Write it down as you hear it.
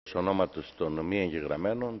Εξ ονόματος των μη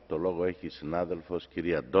εγγεγραμμένων, το λόγο έχει η συνάδελφος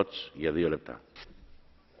κυρία Dodds για 2 λεπτά.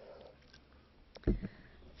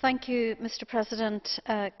 Thank you, Mr. President,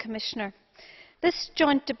 Commissioner. This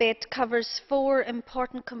joint debate covers 4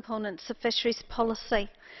 important components of fisheries policy,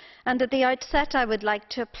 and at the outset I would like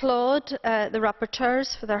to applaud the rapporteurs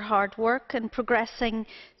for their hard work in progressing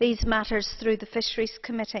these matters through the Fisheries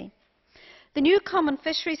Committee. The new Common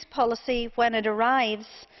Fisheries Policy, when it arrives,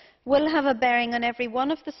 will have a bearing on every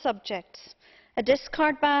one of the subjects. A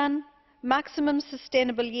discard ban, maximum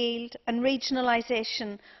sustainable yield and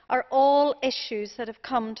regionalisation are all issues that have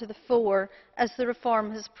come to the fore as the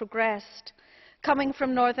reform has progressed. Coming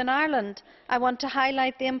from Northern Ireland, I want to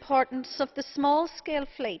highlight the importance of the small-scale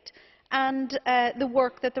fleet and the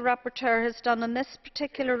work that the rapporteur has done on this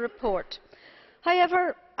particular report.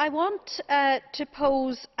 However, I want to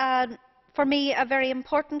pose for me a very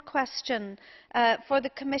important question for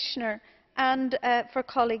the Commissioner and for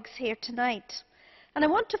colleagues here tonight. And I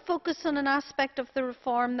want to focus on an aspect of the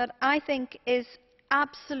reform that I think is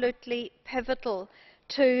absolutely pivotal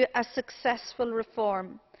to a successful reform,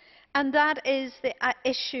 and that is the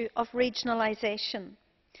issue of regionalisation.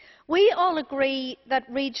 We all agree that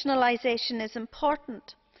regionalisation is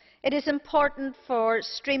important. It is important for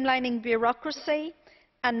streamlining bureaucracy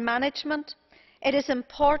and management. It is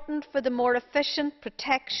important for the more efficient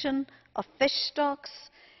protection of fish stocks.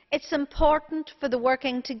 It's important for the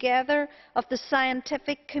working together of the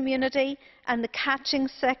scientific community and the catching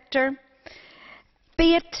sector, be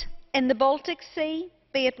it in the Baltic Sea,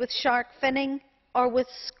 be it with shark finning or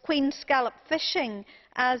with queen scallop fishing,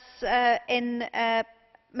 as in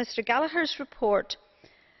Mr Gallagher's report.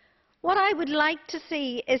 What I would like to see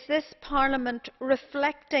is this Parliament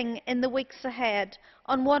reflecting in the weeks ahead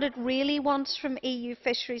on what it really wants from EU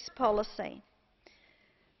fisheries policy.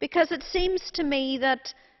 Because it seems to me that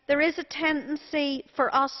there is a tendency for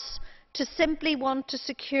us to simply want to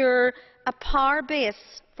secure a power base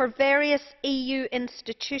for various EU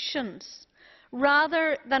institutions,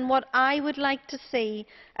 rather than what I would like to see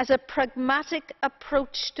as a pragmatic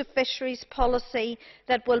approach to fisheries policy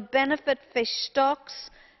that will benefit fish stocks,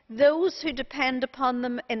 those who depend upon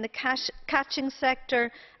them in the catching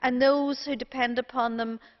sector and those who depend upon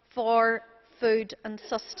them for food and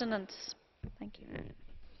sustenance. Thank you.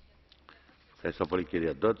 Ευχαριστώ πολύ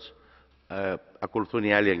κυρία Dodds. Ακολουθούν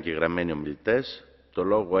οι άλλοι εγγεγραμμένοι ομιλητές. Το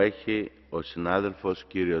λόγο έχει ο συνάδελφος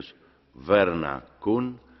κύριος Werner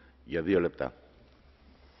Kuhn για 2 λεπτά.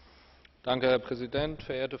 Danke, Herr Präsident,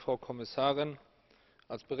 verehrte Frau Kommissarin!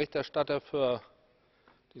 Als Berichterstatter für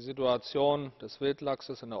die Situation des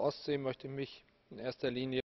Wildlachses in der Ostsee möchte ich mich in erster Linie